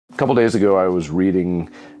couple days ago, I was reading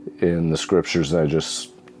in the scriptures, and I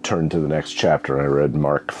just turned to the next chapter. I read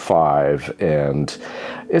Mark 5, and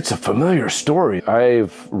it's a familiar story.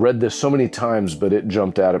 I've read this so many times, but it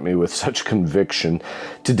jumped out at me with such conviction.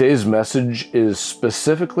 Today's message is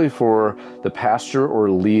specifically for the pastor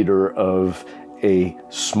or leader of a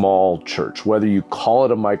small church, whether you call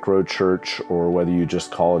it a microchurch or whether you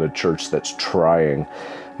just call it a church that's trying.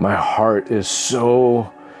 My heart is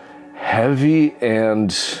so heavy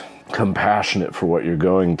and compassionate for what you're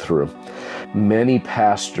going through. Many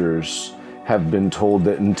pastors have been told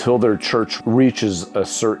that until their church reaches a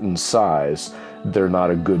certain size, they're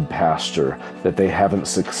not a good pastor, that they haven't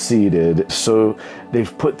succeeded. So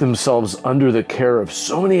they've put themselves under the care of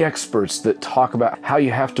so many experts that talk about how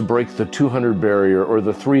you have to break the 200 barrier or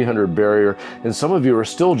the 300 barrier. And some of you are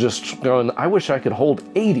still just going, I wish I could hold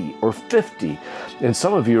 80 or 50. And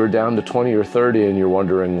some of you are down to 20 or 30 and you're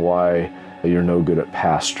wondering why you're no good at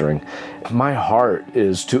pastoring. My heart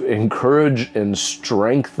is to encourage and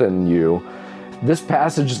strengthen you. This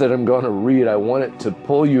passage that I'm going to read, I want it to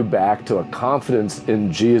pull you back to a confidence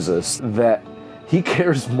in Jesus that He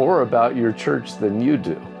cares more about your church than you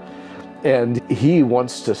do. And He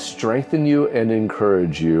wants to strengthen you and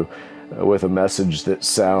encourage you with a message that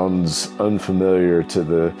sounds unfamiliar to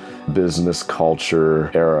the business culture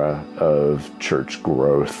era of church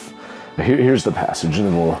growth. Here's the passage, and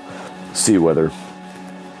then we'll see whether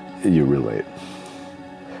you relate.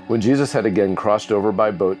 When Jesus had again crossed over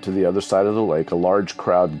by boat to the other side of the lake, a large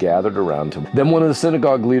crowd gathered around him. Then one of the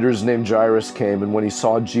synagogue leaders named Jairus came, and when he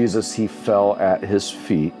saw Jesus, he fell at his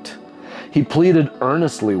feet. He pleaded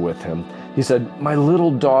earnestly with him. He said, "My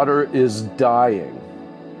little daughter is dying.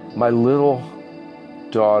 My little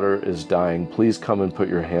daughter is dying. Please come and put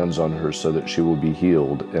your hands on her so that she will be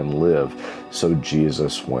healed and live." So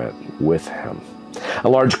Jesus went with him. A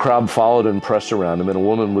large crowd followed and pressed around him, and a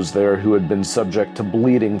woman was there who had been subject to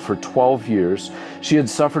bleeding for 12 years. She had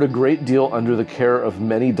suffered a great deal under the care of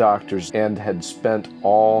many doctors and had spent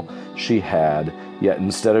all she had, yet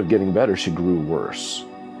instead of getting better, she grew worse.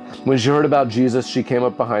 When she heard about Jesus, she came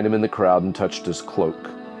up behind him in the crowd and touched his cloak,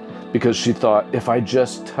 because she thought, if I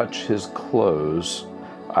just touch his clothes,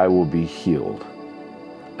 I will be healed.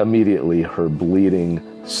 Immediately, her bleeding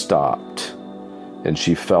stopped, and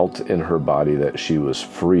she felt in her body that she was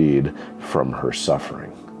freed from her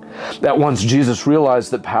suffering. At once Jesus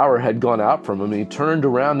realized that power had gone out from him. He turned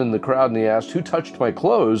around in the crowd and he asked, "Who touched my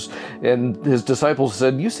clothes?" And his disciples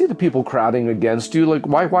said, "You see the people crowding against you.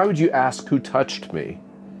 Why would you ask who touched me?"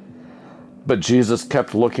 But Jesus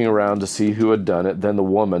kept looking around to see who had done it. Then the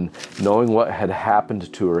woman, knowing what had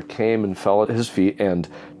happened to her, came and fell at his feet and,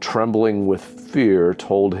 trembling with fear,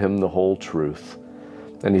 told him the whole truth.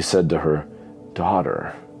 And he said to her,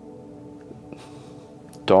 Daughter,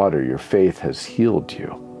 your faith has healed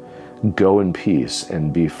you. Go in peace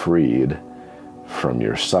and be freed from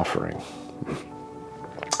your suffering."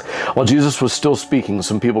 While Jesus was still speaking,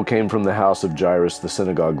 some people came from the house of Jairus, the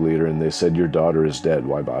synagogue leader, and they said, "Your daughter is dead.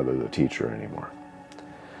 Why bother the teacher anymore?"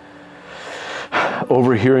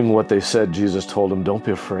 Overhearing what they said, Jesus told them, "Don't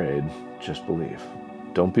be afraid, just believe.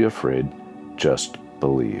 Don't be afraid, just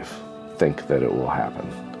believe. Think that it will happen."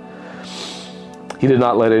 He did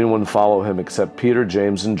not let anyone follow him except Peter,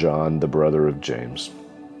 James, and John, the brother of James.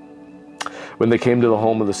 When they came to the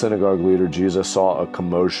home of the synagogue leader, Jesus saw a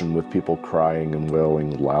commotion with people crying and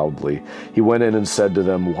wailing loudly. He went in and said to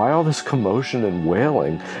them, "Why all this commotion and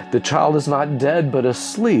wailing? The child is not dead, but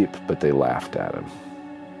asleep." But they laughed at him.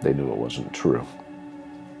 They knew it wasn't true,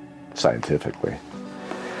 scientifically.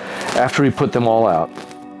 After he put them all out,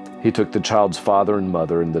 he took the child's father and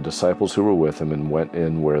mother and the disciples who were with him and went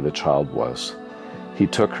in where the child was. He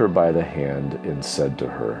took her by the hand and said to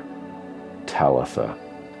her, "Talitha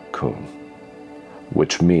Koum,"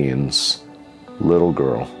 which means, "Little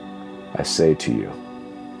girl, I say to you,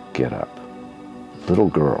 get up." Little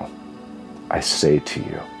girl, I say to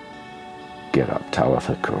you, get up.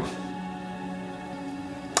 Talitha Koum.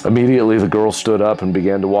 Immediately the girl stood up and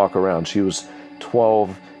began to walk around. She was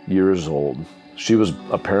 12 years old. She was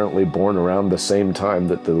apparently born around the same time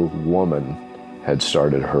that the woman had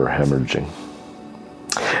started her hemorrhaging.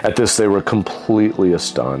 At this, they were completely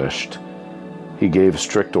astonished. He gave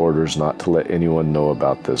strict orders not to let anyone know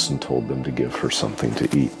about this and told them to give her something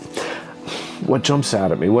to eat. What jumps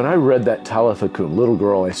out at me, when I read that Talitha Koum, "Little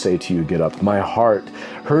girl, I say to you, get up," my heart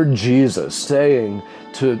heard Jesus saying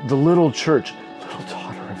to the little church,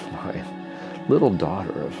 little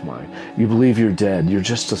daughter of mine, you believe you're dead, you're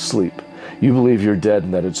just asleep. You believe you're dead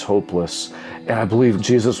and that it's hopeless. And I believe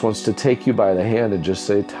Jesus wants to take you by the hand and just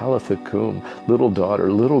say, "Talitha Koum, little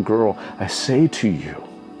daughter, little girl, I say to you,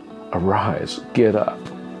 arise, get up."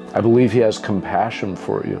 I believe he has compassion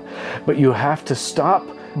for you. But you have to stop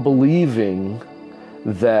believing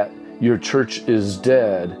that your church is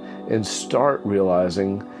dead and start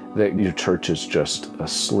realizing that your church is just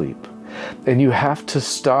asleep. And you have to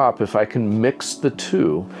stop, if I can mix the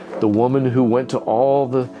two, the woman who went to all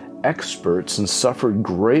the experts and suffered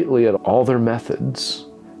greatly at all their methods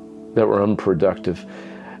that were unproductive.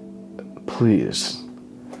 Please,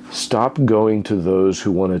 stop going to those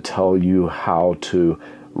who want to tell you how to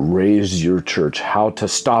raise your church, how to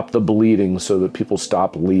stop the bleeding so that people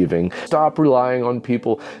stop leaving. Stop relying on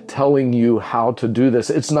people telling you how to do this.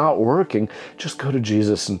 It's not working. Just go to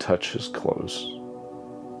Jesus and touch his clothes.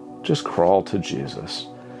 Just crawl to Jesus.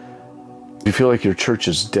 If you feel like your church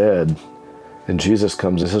is dead and Jesus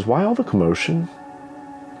comes and says, why all the commotion?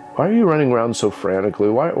 Why are you running around so frantically?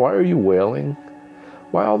 Why are you wailing?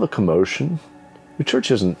 Why all the commotion? Your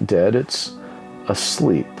church isn't dead, it's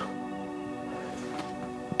asleep.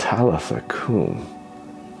 Talitha Koum,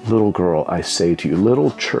 little girl, I say to you,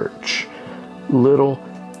 little church, little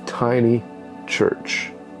tiny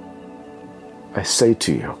church, I say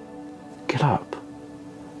to you, get up,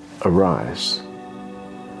 arise.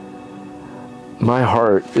 My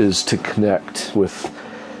heart is to connect with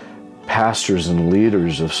pastors and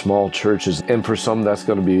leaders of small churches, and for some that's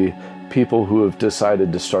going to be people who have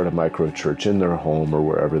decided to start a microchurch in their home or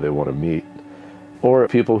wherever they want to meet. Or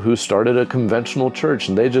people who started a conventional church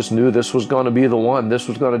and they just knew this was going to be the one, this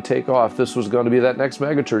was going to take off, this was going to be that next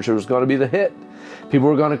megachurch, it was going to be the hit. People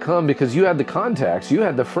were going to come because you had the contacts, you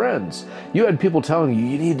had the friends, you had people telling you,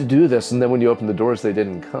 you need to do this, and then when you opened the doors, they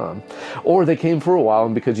didn't come. Or they came for a while,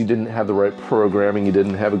 and because you didn't have the right programming, you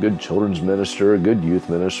didn't have a good children's minister, a good youth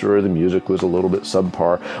minister, or the music was a little bit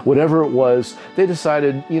subpar, whatever it was, they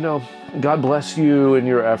decided, you know, God bless you and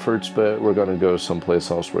your efforts, but we're going to go someplace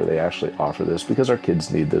else where they actually offer this because our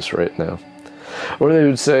kids need this right now. Or they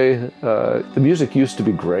would say, the music used to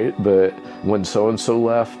be great, but when so-and-so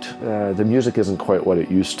left, the music isn't quite what it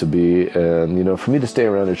used to be. And, you know, for me to stay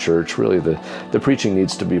around a church, really the preaching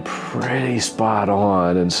needs to be pretty spot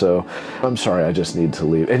on. And so, I'm sorry, I just need to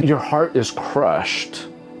leave. And your heart is crushed.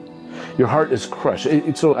 Your heart is crushed.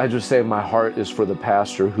 So I just say my heart is for the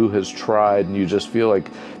pastor who has tried and you just feel like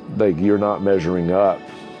you're not measuring up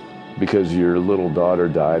because your little daughter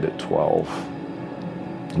died at 12.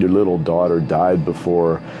 Your little daughter died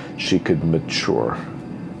before she could mature.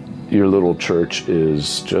 Your little church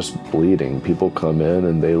is just bleeding. People come in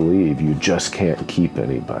and they leave. You just can't keep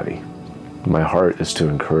anybody. My heart is to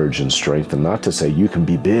encourage and strengthen, not to say you can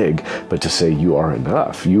be big, but to say you are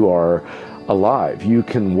enough. You are alive. You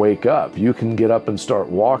can wake up. You can get up and start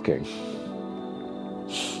walking.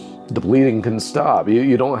 The bleeding can stop.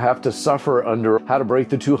 You don't have to suffer under how to break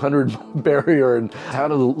the 200 barrier and how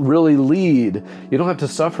to really lead. You don't have to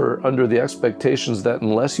suffer under the expectations that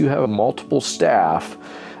unless you have multiple staff,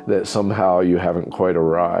 that somehow you haven't quite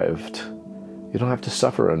arrived. You don't have to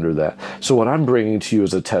suffer under that. So what I'm bringing to you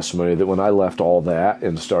is a testimony that when I left all that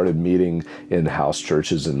and started meeting in house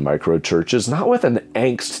churches and micro churches, not with an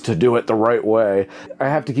angst to do it the right way. I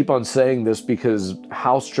have to keep on saying this because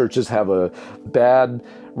house churches have a bad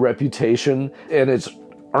reputation, and it's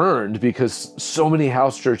earned because so many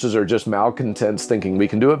house churches are just malcontents thinking we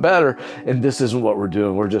can do it better, and this isn't what we're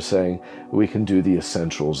doing. We're just saying we can do the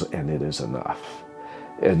essentials and it is enough.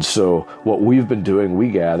 And so what we've been doing, we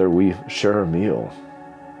gather, we share a meal.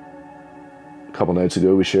 A couple nights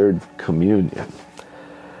ago we shared communion.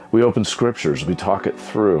 We open scriptures, we talk it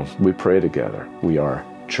through, we pray together. We are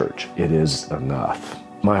church. It is enough.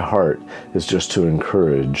 My heart is just to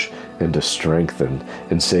encourage and to strengthen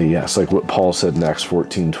and say yes, like what Paul said in Acts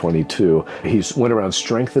 14:22. He went around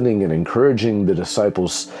strengthening and encouraging the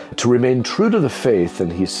disciples to remain true to the faith,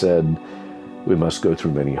 and he said, we must go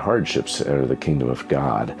through many hardships to enter the kingdom of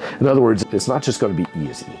God. In other words, it's not just going to be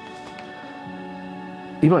easy.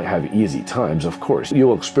 You might have easy times, of course.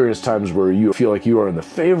 You'll experience times where you feel like you are in the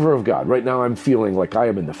favor of God. Right now I'm feeling like I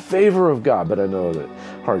am in the favor of God, but I know that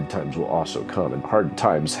hard times will also come, and hard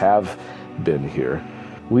times have been here.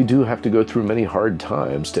 We do have to go through many hard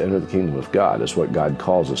times to enter the kingdom of God, is what God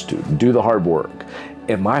calls us to. Do the hard work.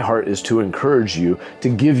 And my heart is to encourage you, to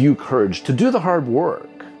give you courage to do the hard work.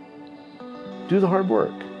 Do the hard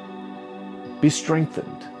work. Be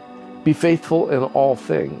strengthened. Be faithful in all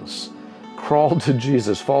things. Crawl to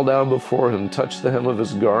Jesus, fall down before him, touch the hem of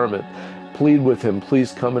his garment, plead with him,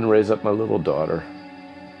 please come and raise up my little daughter.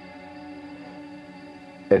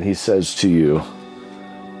 And he says to you,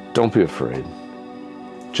 don't be afraid,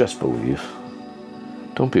 just believe.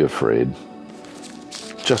 Don't be afraid,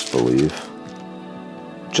 just believe.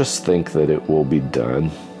 Just think that it will be done.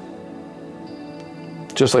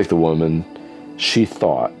 Just like the woman, She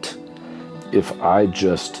thought, if I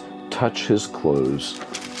just touch his clothes,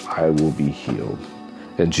 I will be healed.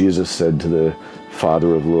 And Jesus said to the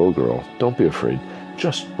father of the little girl, don't be afraid.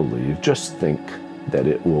 Just believe. Just think that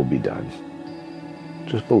it will be done.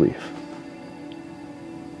 Just believe.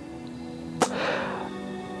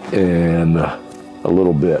 In a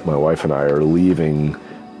little bit, my wife and I are leaving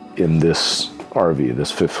in this RV,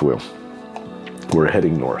 this fifth wheel. We're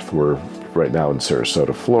heading north. We're right now in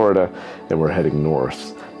Sarasota, Florida, and we're heading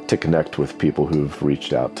north to connect with people who've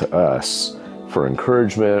reached out to us for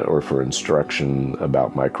encouragement or for instruction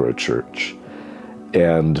about MICROCHURCH.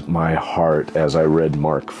 And my heart, as I read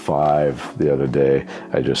Mark 5 the other day,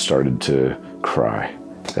 I just started to cry.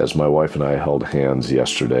 As my wife and I held hands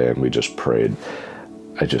yesterday and we just prayed,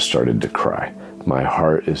 I just started to cry. My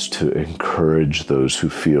heart is to encourage those who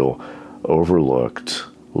feel overlooked,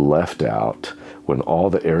 left out, when all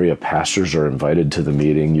the area pastors are invited to the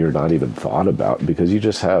meeting you're not even thought about because you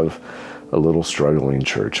just have a little struggling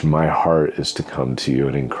church. My heart is to come to you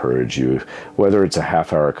and encourage you, whether it's a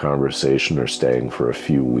half-hour conversation or staying for a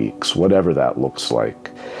few weeks, whatever that looks like.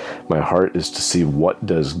 My heart is to see what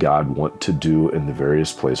does God want to do in the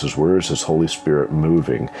various places. Where is his Holy Spirit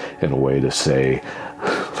moving in a way to say,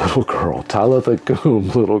 little girl, Talitha Koum,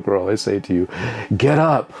 little girl, I say to you, get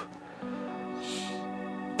up.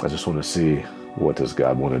 I just want to see what does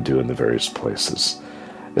God want to do in the various places.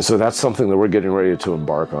 And so that's something that we're getting ready to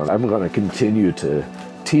embark on. I'm going to continue to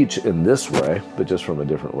teach in this way, but just from a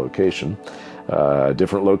different location,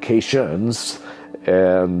 different locations,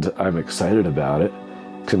 and I'm excited about it.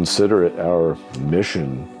 Consider it our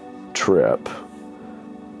mission trip.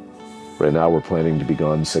 Right now we're planning to be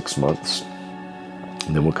gone 6 months,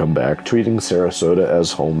 and then we'll come back, treating Sarasota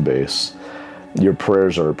as home base. Your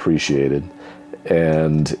prayers are appreciated,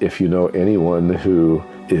 and if you know anyone who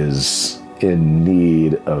is in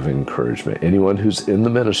need of encouragement, anyone who's in the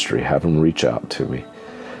ministry, have them reach out to me.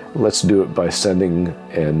 Let's do it by sending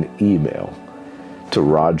an email to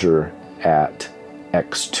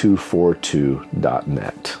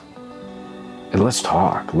roger@x242.net. And let's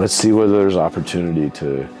talk. Let's see whether there's opportunity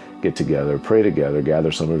to get together, pray together,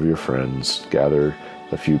 gather some of your friends, gather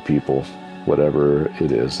a few people, whatever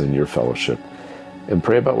it is in your fellowship, and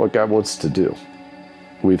pray about what God wants to do.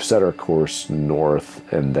 We've set our course north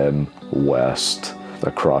and then west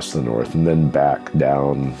across the north and then back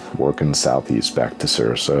down, working southeast back to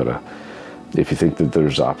Sarasota. If you think that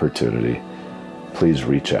there's opportunity, please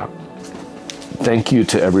reach out. Thank you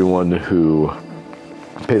to everyone who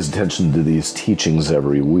pays attention to these teachings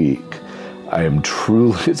every week. I am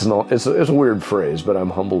truly, it's a weird phrase, but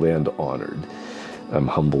I'm humbled and honored. I'm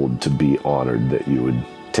humbled to be honored that you would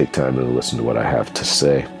take time to listen to what I have to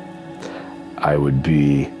say. I would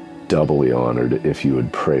be doubly honored if you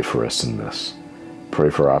would pray for us in this.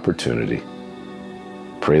 Pray for opportunity.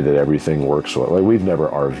 Pray that everything works well. Like, we've never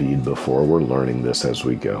RV'd before. We're learning this as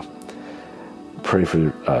we go. Pray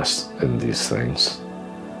for us in these things.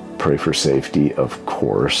 Pray for safety, of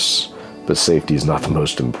course, but safety is not the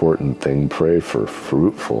most important thing. Pray for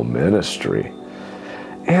fruitful ministry.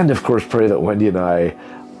 And, of course, pray that Wendy and I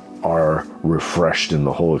are refreshed in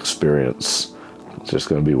the whole experience. It's just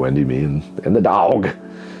going to be Wendy, me, and the dog,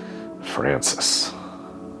 Francis.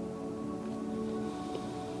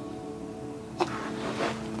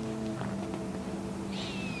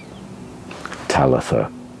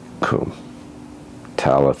 Talitha Koum.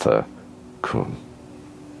 Talitha Koum.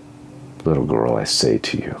 Little girl, I say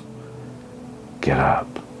to you, get up,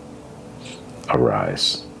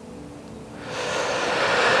 arise.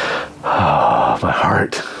 Oh, my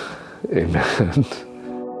heart. Amen.